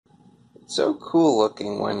So cool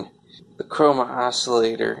looking when the chroma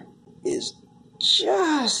oscillator is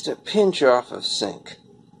just a pinch off of sync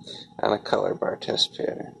on a color bar test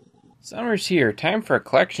pattern. Summer's here, time for a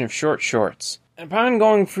collection of short shorts. Upon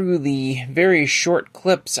going through the very short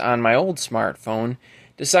clips on my old smartphone,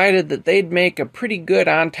 decided that they'd make a pretty good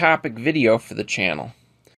on-topic video for the channel.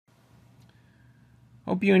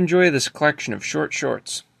 Hope you enjoy this collection of short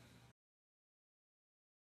shorts.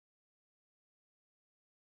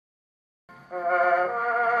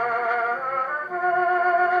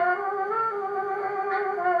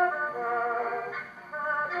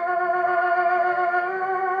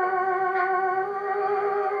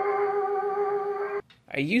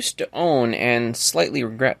 I used to own and slightly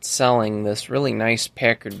regret selling this really nice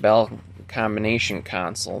Packard Bell combination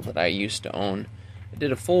console that I used to own. I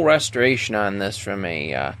did a full restoration on this from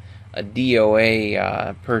a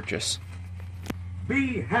DOA purchase.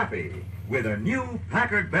 Be happy with a new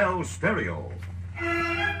Packard Bell stereo.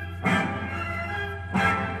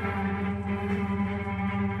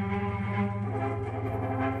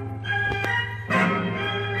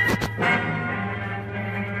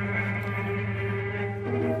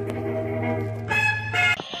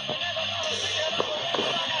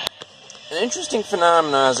 An interesting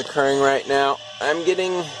phenomenon is occurring right now. I'm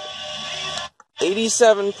getting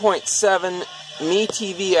 87.7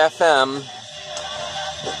 MeTV FM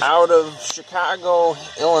out of Chicago,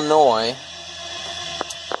 Illinois.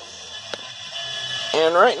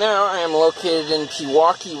 And right now I am located in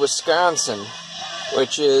Pewaukee, Wisconsin,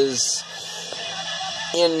 which is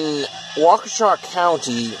in Waukesha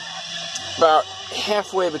County, about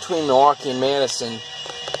halfway between Milwaukee and Madison.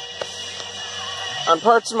 On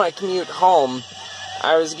parts of my commute home,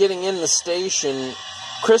 I was getting in the station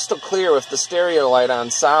crystal clear with the stereo light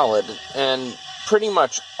on solid, and pretty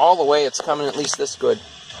much all the way it's coming at least this good.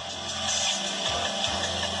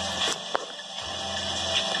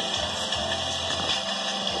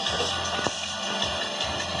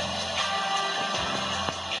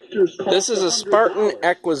 This is a Spartan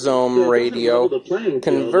Equisome radio,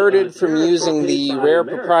 converted from using the rare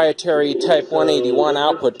proprietary Type 181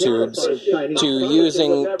 output tubes to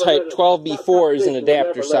using Type 12B4s in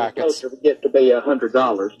adapter sockets. Get to be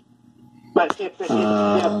 $100. But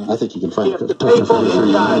I think you can find if the people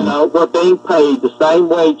in China were being paid the same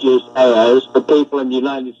wages as the people in the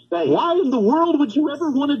United States, why in the world would you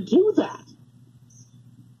ever want to do that?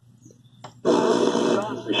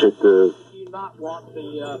 not want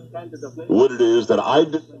the standard of living. What it is that I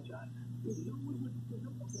did.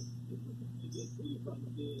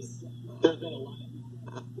 There's been a lot.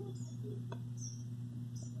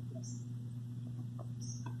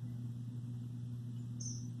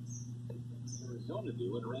 Arizona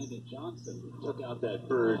do when Randy Johnson took out that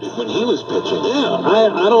bird when he was pitching. Yeah,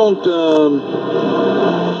 I don't.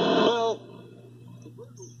 Well.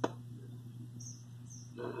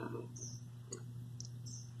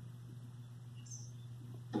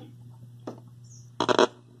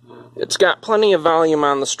 It's got plenty of volume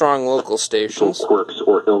on the strong local stations. Quirks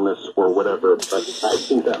or illness or whatever, but I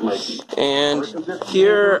think that might be. And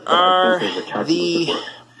here are the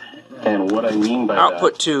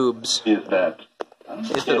output tubes. Is that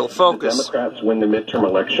if it'll focus. The Democrats win the midterm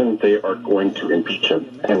election, they are going to impeach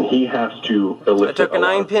him, and he has to elicit. I took a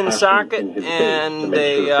 9-pin socket and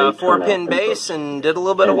a 4-pin base and did a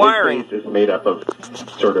little bit of wiring. His base is made up of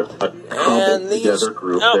sort of a and these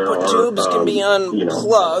group. output tubes can be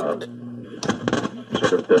unplugged.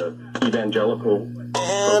 Sort of the evangelical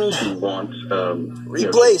and who want,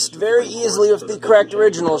 replaced very easily with the correct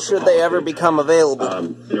original should they ever become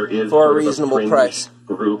available for a reasonable price.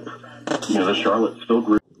 Group, the Charlottesville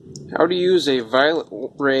group. How to use a violet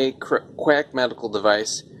ray quack medical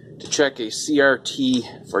device to check a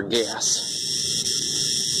CRT for gas.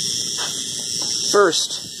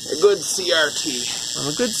 First, a good CRT. Well,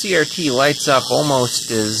 a good CRT lights up almost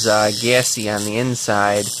as gassy on the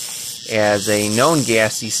inside as a known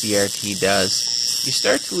gassy CRT does. You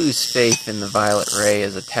start to lose faith in the violet ray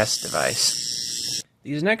as a test device.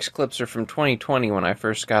 These next clips are from 2020 when I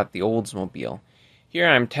first got the Oldsmobile. Here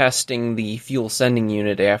I'm testing the fuel sending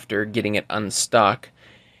unit after getting it unstuck,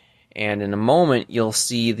 and in a moment you'll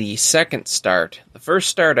see the second start. The first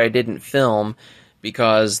start I didn't film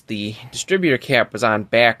because the distributor cap was on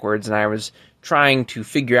backwards and I was trying to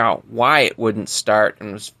figure out why it wouldn't start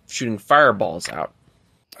and was shooting fireballs out.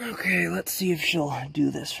 Okay, let's see if she'll do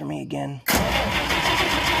this for me again.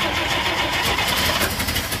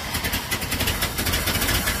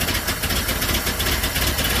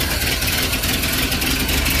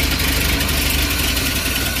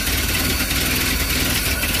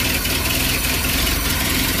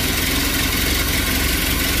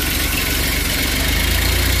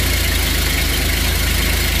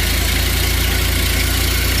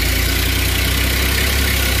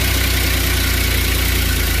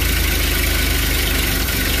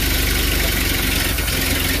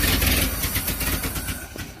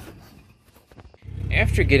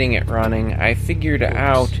 after getting it running, I figured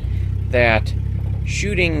out that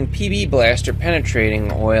shooting PB blaster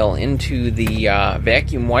penetrating oil into the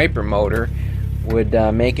vacuum wiper motor would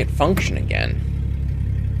make it function again.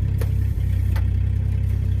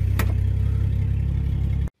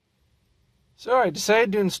 So I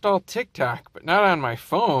decided to install TikTok, but not on my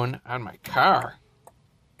phone, on my car.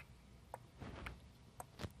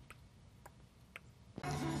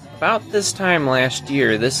 About this time last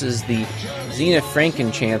year, this is the Zenith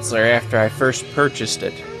Franken-Chancellor after I first purchased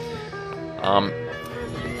it.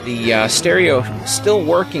 The stereo still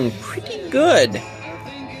working pretty good,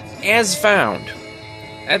 as found.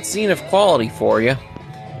 That's Zenith quality for you.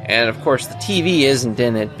 And of course the TV isn't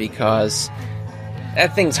in it because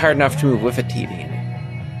that thing's hard enough to move with a TV in it.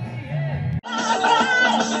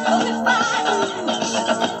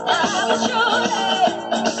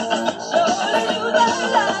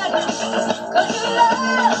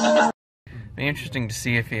 Be interesting to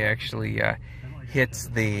see if he actually hits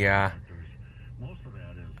the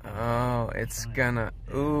oh, it's gonna,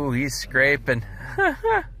 ooh, he's scraping.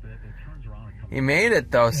 He made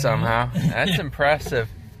it though somehow. That's impressive.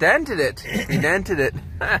 Dented it. He dented it.